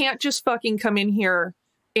can't just fucking come in here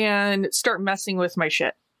and start messing with my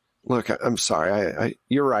shit. Look, I'm sorry.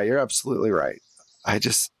 You're right. You're absolutely right.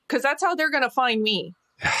 Because that's how they're going to find me.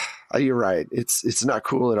 You're right. It's not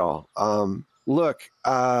cool at all. Look,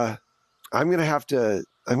 I'm gonna have to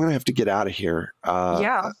get out of here.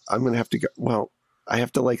 Yeah. I'm gonna have to go. Well, I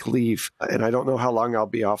have to leave, and I don't know how long I'll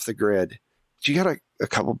be off the grid. Do you got a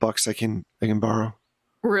couple bucks I can borrow?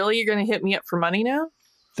 Really? You're going to hit me up for money now?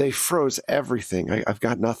 They froze everything. I've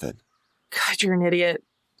got nothing. God, you're an idiot.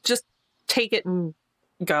 Just take it and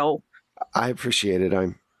go. I appreciate it.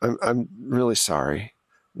 I'm really sorry.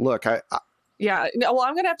 Look, yeah. Well,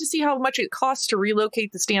 I'm going to have to see how much it costs to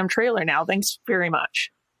relocate this damn trailer now. Thanks very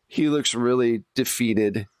much. He looks really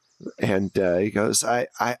defeated, and he goes, I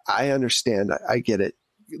understand. I get it.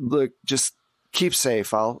 Look, just keep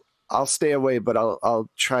safe. I'll stay away, but I'll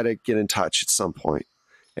try to get in touch at some point.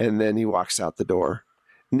 And then he walks out the door.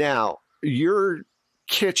 Now, your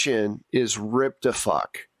kitchen is ripped to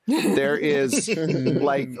fuck. There is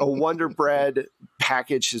a Wonder Bread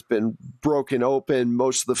package has been broken open.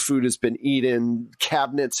 Most of the food has been eaten.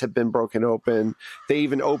 Cabinets have been broken open. They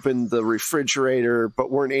even opened the refrigerator,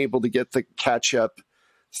 but weren't able to get the ketchup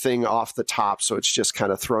thing off the top. So it's just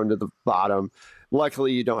kind of thrown to the bottom.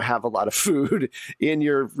 Luckily, you don't have a lot of food in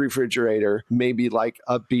your refrigerator, maybe like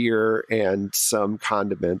a beer and some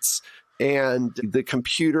condiments. And the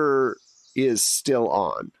computer is still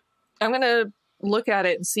on. I'm going to look at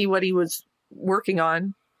it and see what he was working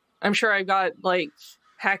on. I'm sure I've got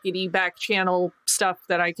hackety back channel stuff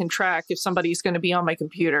that I can track if somebody's going to be on my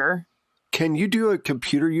computer. Can you do a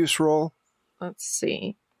computer use roll? Let's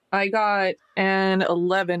see. I got an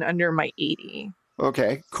 11 under my 80.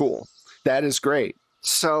 Okay, cool. That is great.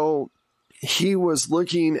 So he was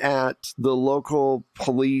looking at the local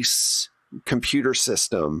police computer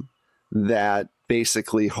system that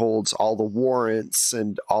basically holds all the warrants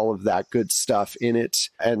and all of that good stuff in it,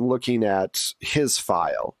 and looking at his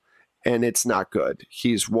file. And it's not good.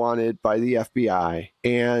 He's wanted by the FBI,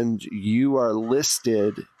 and you are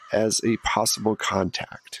listed as a possible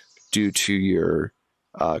contact due to your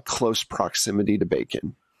close proximity to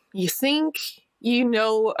Bacon. You think you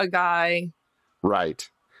know a guy? Right.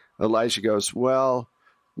 Elijah goes, well,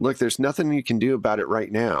 look, there's nothing you can do about it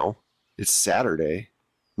right now. It's Saturday.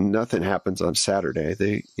 Nothing happens on Saturday.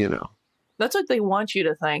 That's what they want you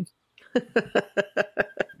to think.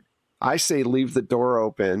 I say leave the door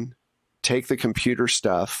open, take the computer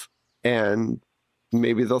stuff, and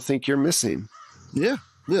maybe they'll think you're missing. Yeah.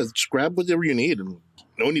 Just grab whatever you need, and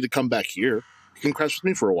no need to come back here. You can crash with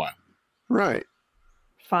me for a while. Right.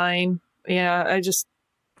 Fine. Yeah,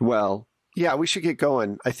 Well, yeah, we should get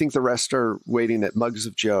going. I think the rest are waiting at Mugs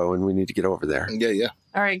of Joe, and we need to get over there. Yeah.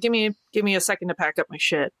 All right, give me a second to pack up my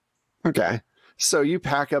shit. Okay. So you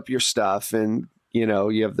pack up your stuff, and,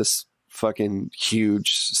 you have this fucking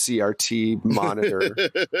huge CRT monitor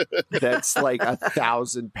that's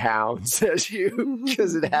 1,000 pounds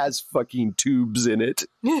because it has fucking tubes in it.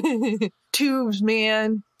 Tubes,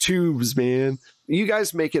 man. You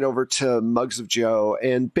guys make it over to Mugs of Joe,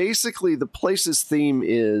 and basically the place's theme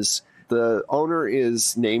is the owner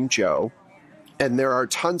is named Joe, and there are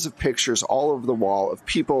tons of pictures all over the wall of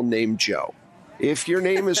people named Joe. If your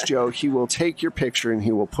name is Joe, he will take your picture and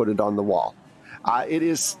he will put it on the wall. It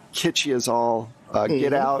is kitschy as all.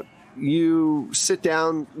 Get out. You sit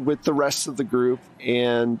down with the rest of the group,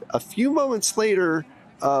 and a few moments later,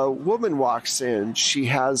 a woman walks in. She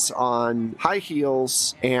has on high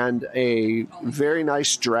heels and a very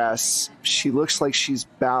nice dress. She looks like she's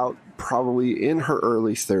about probably in her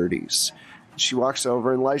early 30s. She walks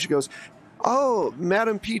over, and Elijah goes, "Oh,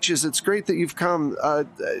 Madam Peaches, it's great that you've come.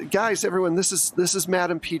 Guys, everyone, this is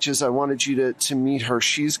Madam Peaches. I wanted you to meet her.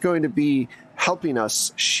 She's going to be helping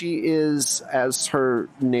us. She is, as her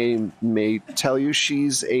name may tell you,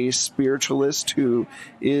 she's a spiritualist who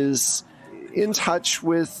is in touch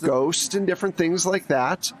with ghosts and different things like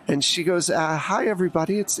that." And she goes, "Hi,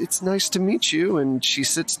 everybody. It's nice to meet you." And she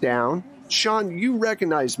sits down. Sean, you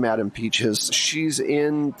recognize Madam Peaches. She's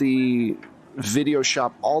in the video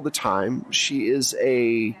shop all the time. She is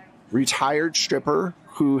a retired stripper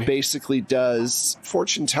who basically does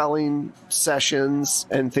fortune-telling sessions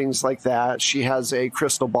and things like that. She has a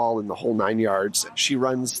crystal ball in the whole 9 yards. She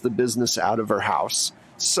runs the business out of her house.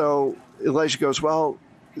 So Elijah goes, well,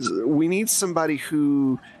 we need somebody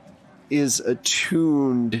who is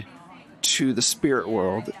attuned to the spirit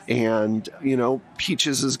world. And,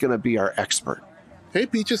 Peaches is going to be our expert. Hey,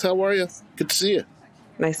 Peaches, how are you? Good to see you.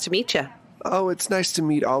 Nice to meet you. Oh, it's nice to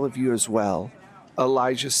meet all of you as well.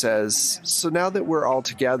 Elijah says, so now that we're all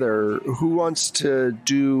together, who wants to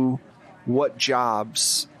do what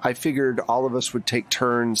jobs? I figured all of us would take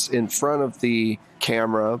turns in front of the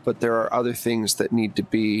camera, but there are other things that need to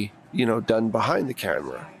be, done behind the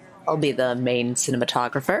camera. I'll be the main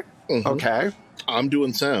cinematographer. Mm-hmm. Okay. I'm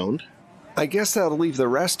doing sound. I guess that'll leave the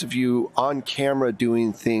rest of you on camera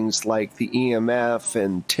doing things like the EMF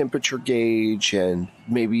and temperature gauge and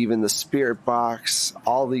maybe even the spirit box.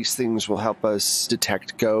 All these things will help us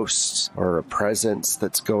detect ghosts or a presence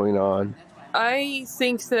that's going on. I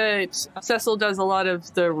think that Cecil does a lot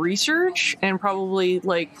of the research and probably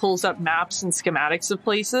pulls up maps and schematics of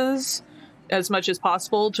places as much as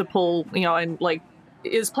possible to pull, and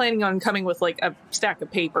is planning on coming with a stack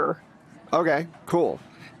of paper. Okay, cool.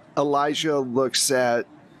 Elijah looks at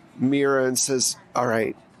Mira and says, all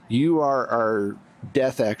right, you are our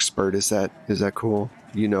death expert. Is that cool?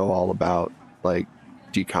 You know all about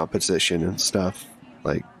decomposition and stuff.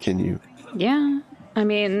 Can you? Yeah. I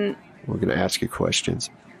mean, we're going to ask you questions.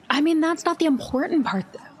 I mean, that's not the important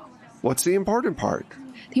part, though. What's the important part?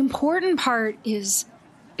 The important part is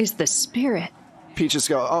the spirit. Peaches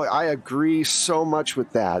go, oh, I agree so much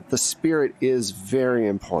with that. The spirit is very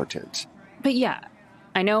important. But yeah,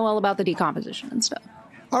 I know all about the decomposition and stuff.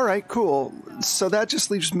 All right, cool. So that just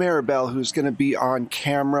leaves Maribel, who's going to be on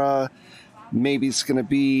camera. Maybe it's going to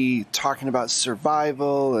be talking about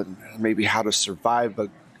survival and maybe how to survive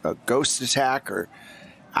a ghost attack, or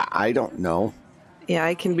I don't know. Yeah,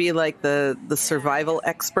 I can be the survival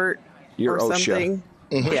expert. You're or something. OSHA.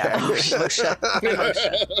 Yeah, OSHA.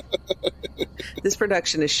 This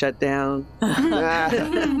production is shut down.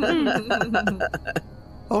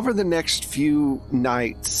 Over the next few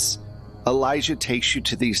nights, Elijah takes you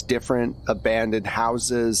to these different abandoned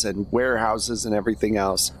houses and warehouses and everything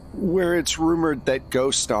else where it's rumored that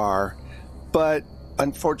ghosts are, but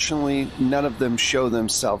unfortunately none of them show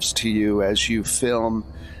themselves to you as you film.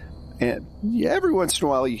 And every once in a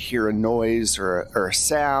while you hear a noise or a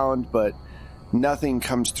sound, but nothing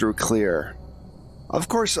comes through clear. Of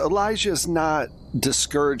course, Elijah is not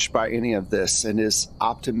discouraged by any of this and is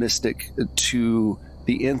optimistic to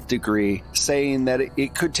the nth degree, saying that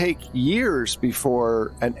it could take years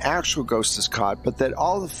before an actual ghost is caught, but that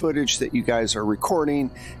all the footage that you guys are recording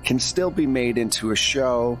can still be made into a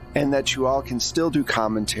show, and that you all can still do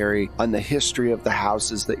commentary on the history of the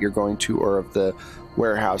houses that you're going to, or of the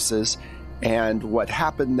warehouses, and what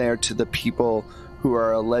happened there to the people who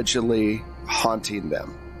are allegedly haunting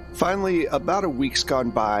them. Finally, about a week's gone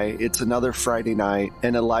by, it's another Friday night,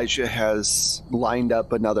 and Elijah has lined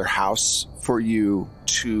up another house for you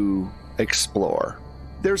to explore.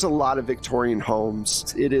 There's a lot of Victorian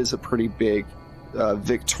homes. It is a pretty big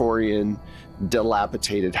Victorian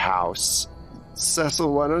dilapidated house.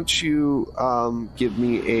 Cecil, why don't you give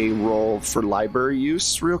me a roll for library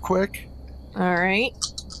use real quick? All right.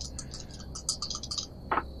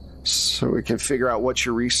 So we can figure out what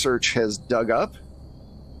your research has dug up.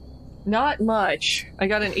 Not much. I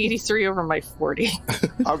got an 83 over my 40.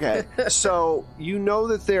 Okay. So you know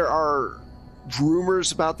that there are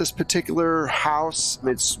rumors about this particular house.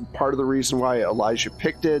 It's part of the reason why Elijah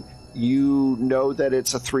picked it. You know that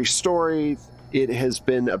it's a 3-story. It has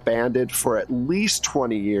been abandoned for at least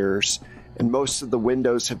 20 years, and most of the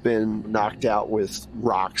windows have been knocked out with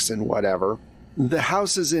rocks and whatever. The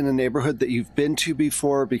house is in a neighborhood that you've been to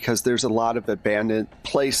before because there's a lot of abandoned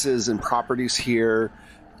places and properties here.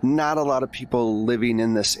 Not a lot of people living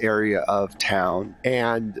in this area of town,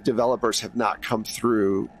 and developers have not come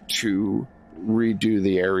through to redo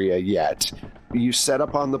the area yet. You set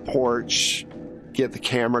up on the porch, get the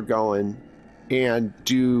camera going, and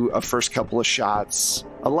do a first couple of shots.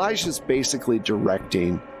 Elijah's basically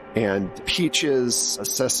directing, and Peaches,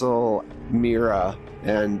 Cecil, Mira,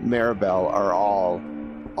 and Maribel are all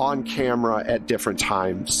on camera at different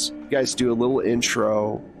times. You guys do a little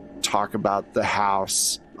intro, talk about the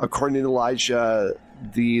house. According to Elijah,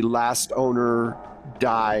 the last owner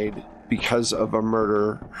died because of a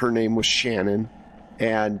murder. Her name was Shannon,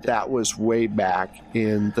 and that was way back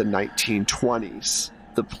in the 1920s.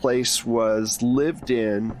 The place was lived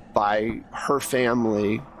in by her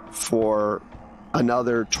family for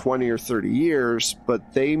another 20 or 30 years,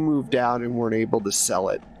 but they moved out and weren't able to sell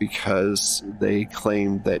it because they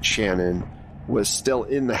claimed that Shannon was still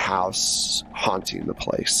in the house haunting the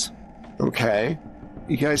place. Okay.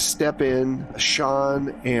 You guys step in. Sean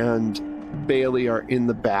and Bailey are in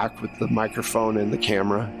the back with the microphone and the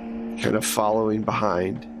camera, kind of following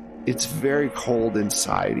behind. It's very cold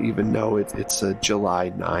inside, even though it's a July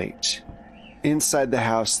night. Inside the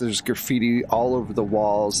house, there's graffiti all over the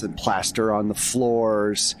walls and plaster on the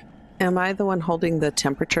floors. Am I the one holding the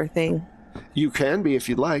temperature thing? You can be if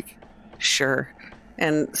you'd like. Sure.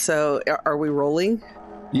 And so are we rolling?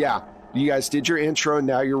 Yeah. You guys did your intro, and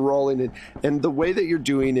now you're rolling it. And the way that you're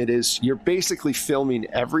doing it is you're basically filming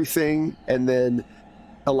everything, and then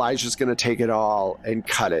Elijah's going to take it all and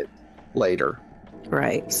cut it later.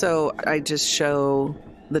 Right. So I just show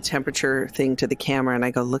the temperature thing to the camera, and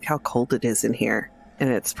I go, look how cold it is in here. And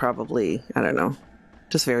it's probably, I don't know,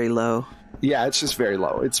 just very low. Yeah, it's just very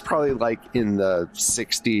low. It's probably like in the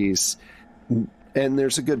 60s, and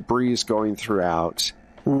there's a good breeze going throughout.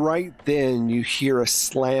 Right then, you hear a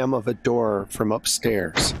slam of a door from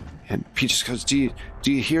upstairs. And Peaches goes, do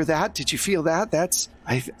you hear that? Did you feel that?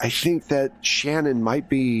 I think that Shannon might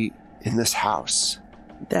be in this house.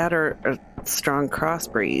 That or a strong cross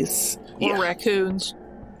breeze. Or raccoons.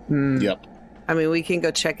 Yep. I mean, we can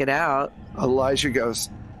go check it out. Elijah goes,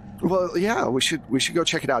 well, yeah, we should go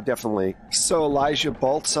check it out, definitely. So Elijah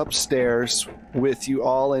bolts upstairs with you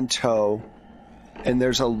all in tow, and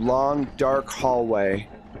there's a long, dark hallway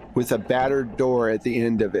with a battered door at the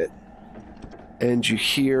end of it. And you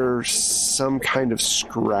hear some kind of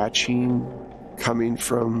scratching coming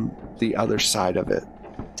from the other side of it.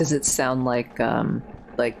 Does it sound like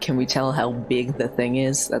can we tell how big the thing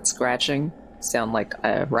is that's scratching? Sound like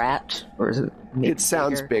a rat, or is it? It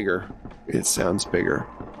sounds bigger. It sounds bigger.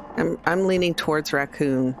 I'm leaning towards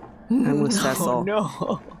raccoon. I'm with Cecil.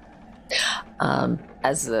 No.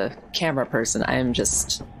 As a camera person, I'm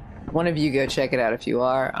just one of you go check it out. If you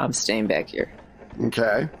are, I'm staying back here.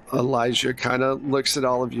 Okay. Elijah kind of looks at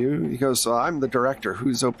all of you. He goes, so I'm the director.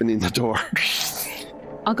 Who's opening the door?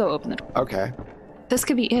 I'll go open the door. Okay. This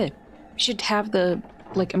could be it. We should have I'm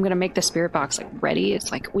going to make the spirit box ready.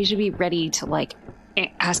 It's we should be ready to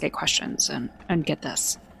ask it questions and get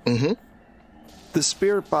this. Mm-hmm. The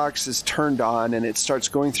spirit box is turned on and it starts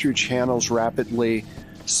going through channels rapidly.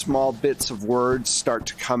 Small bits of words start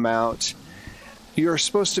to come out. You're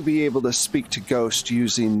supposed to be able to speak to ghosts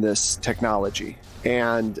using this technology.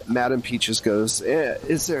 And Madam Peaches goes,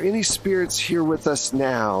 is there any spirits here with us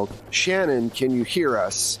now? Shannon, can you hear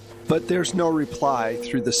us? But there's no reply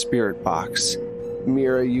through the spirit box.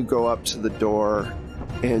 Mira, you go up to the door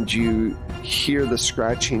and you hear the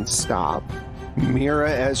scratching stop.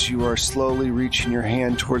 Mira, as you are slowly reaching your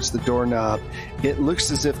hand towards the doorknob, it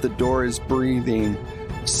looks as if the door is breathing,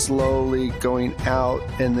 slowly going out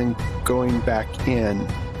and then going back in.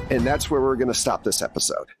 And that's where we're going to stop this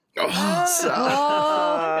episode. Oh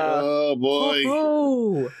boy.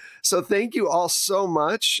 So thank you all so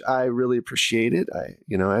much. I really appreciate it.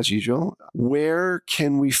 As usual, where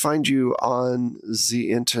can we find you on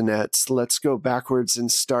the internet? Let's go backwards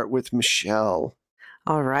and start with Michelle.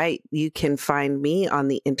 All right. You can find me on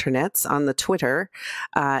the internets, on the Twitter,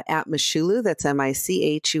 at Michulu. That's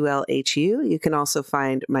Michulhu. You can also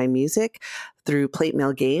find my music through Plate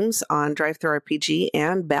Mail Games on Drive-Thru RPG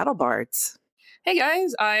and Battle Bards. Hey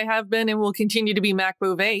guys, I have been and will continue to be Mac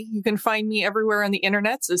Beauvais. You can find me everywhere on the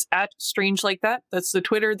internets as at Strange Like That. That's the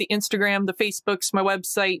Twitter, the Instagram, the Facebooks, my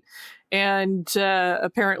website, and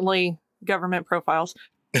apparently government profiles.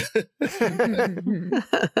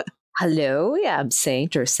 Hello, I'm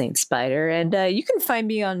Saint or Saint Spider, and you can find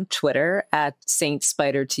me on Twitter at Saint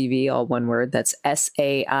Spider TV, all one word. That's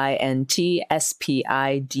SAINTSPIDER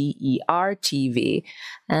TV.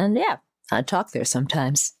 And yeah, I talk there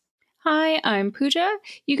sometimes. Hi, I'm Pooja.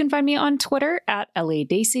 You can find me on Twitter at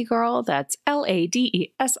LADaisy That's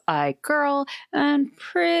LADESI Girl, and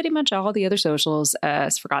pretty much all the other socials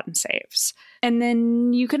as Forgotten Saves. And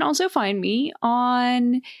then you can also find me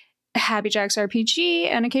on Happy Jack's RPG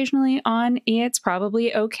and occasionally on It's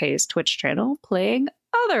Probably OK's Twitch channel playing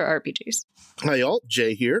other RPGs. Hi, y'all.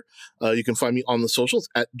 Jay here. You can find me on the socials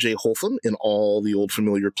at Jay Holtham in all the old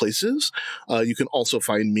familiar places. You can also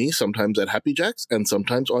find me sometimes at Happy Jack's and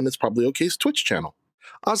sometimes on It's Probably OK's Twitch channel.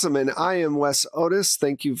 Awesome. And I am Wes Otis.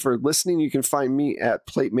 Thank you for listening. You can find me at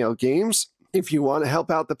Plate Mail Games. If you want to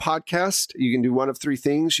help out the podcast, you can do one of three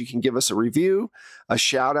things. You can give us a review, a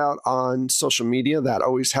shout out on social media. That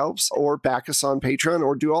always helps. Or back us on Patreon,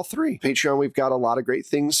 or do all three. Patreon, we've got a lot of great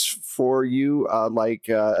things for you, like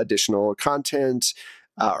additional content,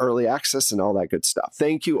 early access, and all that good stuff.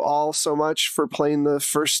 Thank you all so much for playing the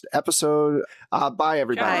first episode. Bye,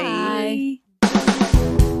 everybody. Bye.